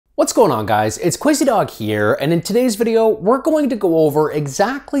What's going on, guys? It's Quizzy Dog here, and in today's video, we're going to go over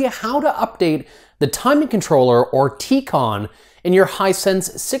exactly how to update the timing controller or TCON in your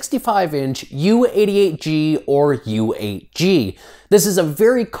Hisense 65-inch U88G or U8G. This is a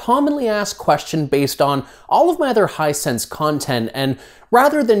very commonly asked question based on all of my other Hisense content, and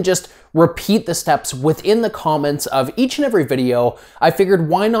rather than just repeat the steps within the comments of each and every video, I figured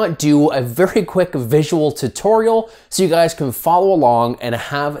why not do a very quick visual tutorial so you guys can follow along and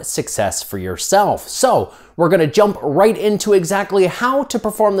have success for yourself. So we're gonna jump right into exactly how to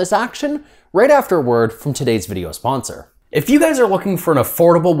perform this action right after a word from today's video sponsor. If you guys are looking for an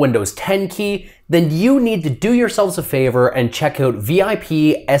affordable Windows 10 key, then you need to do yourselves a favor and check out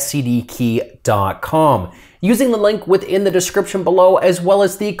VIPscdkey.com. Using the link within the description below, as well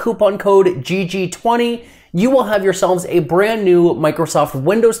as the coupon code GG20, you will have yourselves a brand new Microsoft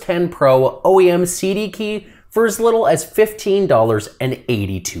Windows 10 Pro OEM CD key for as little as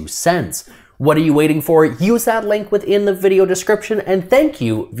 $15.82. What are you waiting for? Use that link within the video description, and thank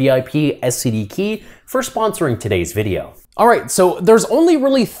you, VIPscdkey, for sponsoring today's video. All right, so there's only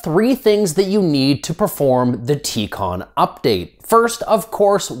really three things that you need to perform the TCON update. First, of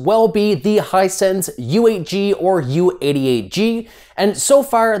course, will be the Hisense U8G or U88G, and so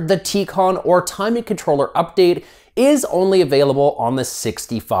far the TCON or timing controller update is only available on the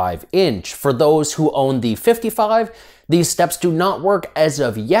 65-inch. For those who own the 55, these steps do not work as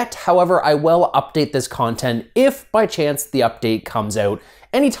of yet. However, I will update this content if by chance the update comes out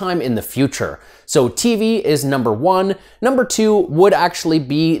anytime in the future. So TV is number one. Number two would actually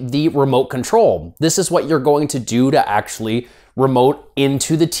be the remote control. This is what you're going to do to actually remote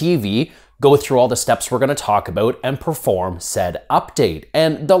into the TV, go through all the steps we're going to talk about, and perform said update.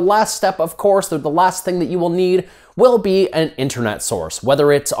 And the last step, of course, or the last thing that you will need will be an internet source,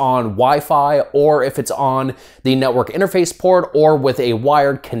 whether it's on Wi-Fi or if it's on the network interface port or with a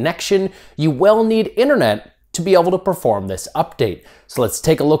wired connection, you will need internet to be able to perform this update. So let's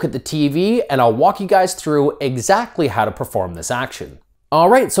take a look at the TV and I'll walk you guys through exactly how to perform this action. All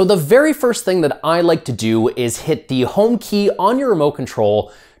right, so the very first thing that I like to do is hit the home key on your remote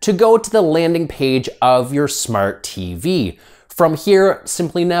control to go to the landing page of your smart TV. From here,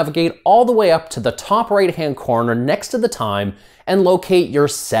 simply navigate all the way up to the top right-hand corner next to the time and locate your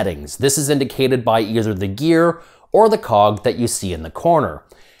settings. This is indicated by either the gear or the cog that you see in the corner.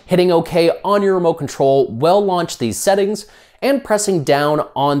 Hitting OK on your remote control will launch these settings, and pressing down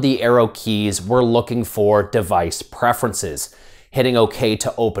on the arrow keys, we're looking for device preferences. Hitting OK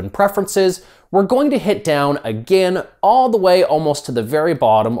to open preferences, we're going to hit down again all the way almost to the very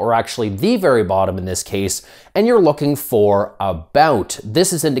bottom, or actually the very bottom in this case, and you're looking for About.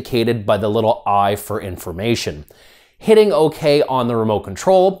 This is indicated by the little I for information. Hitting OK on the remote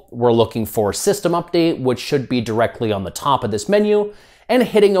control, we're looking for System Update, which should be directly on the top of this menu, and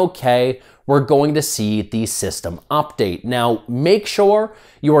hitting OK, we're going to see the System Update. Now, make sure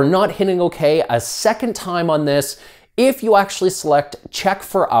you are not hitting OK a second time on this. If you actually select Check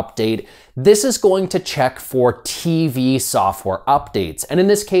for Update, this is going to check for TV software updates. And in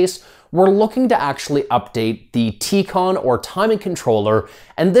this case, we're looking to actually update the TCON or timing controller,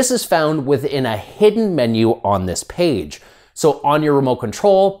 and this is found within a hidden menu on this page. So on your remote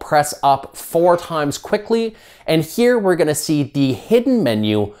control, press up 4 times quickly, and here we're gonna see the hidden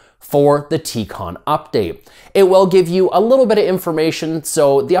menu for the TCON update. It will give you a little bit of information,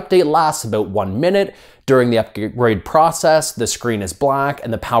 so the update lasts about 1 minute. During the upgrade process, the screen is black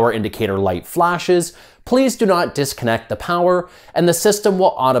and the power indicator light flashes. Please do not disconnect the power, and the system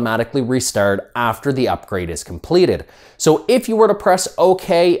will automatically restart after the upgrade is completed. So if you were to press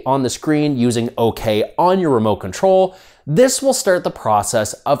OK on the screen using OK on your remote control, this will start the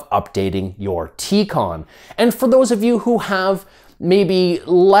process of updating your TCON. And for those of you who have maybe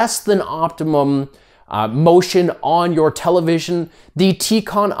less than optimum motion on your television, the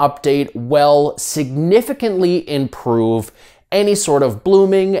TCON update will significantly improve any sort of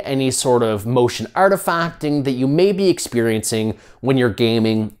blooming, any sort of motion artifacting that you may be experiencing when you're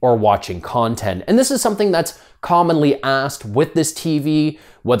gaming or watching content. And this is something that's commonly asked with this TV,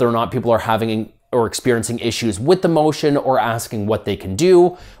 whether or not people are having or experiencing issues with the motion or asking what they can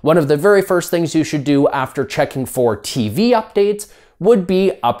do. One of the very first things you should do after checking for TV updates would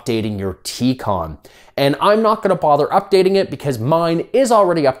be updating your TCON. And I'm not gonna bother updating it because mine is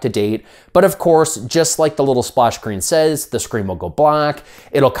already up to date. But of course, just like the little splash screen says, the screen will go black.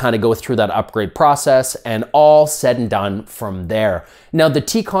 It'll kind of go through that upgrade process, and all said and done from there. Now, the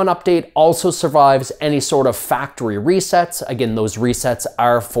TCON update also survives any sort of factory resets. Again, those resets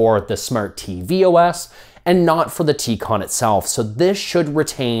are for the Smart TV OS and not for the TCON itself. So this should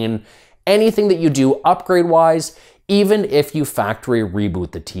retain anything that you do upgrade-wise, even if you factory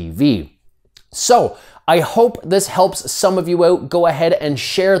reboot the TV. So I hope this helps some of you out. Go ahead and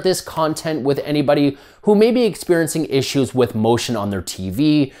share this content with anybody who may be experiencing issues with motion on their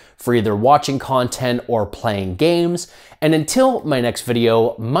TV for either watching content or playing games. And until my next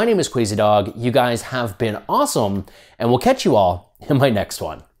video, my name is Crazy Dog. You guys have been awesome, and we'll catch you all in my next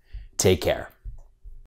one. Take care.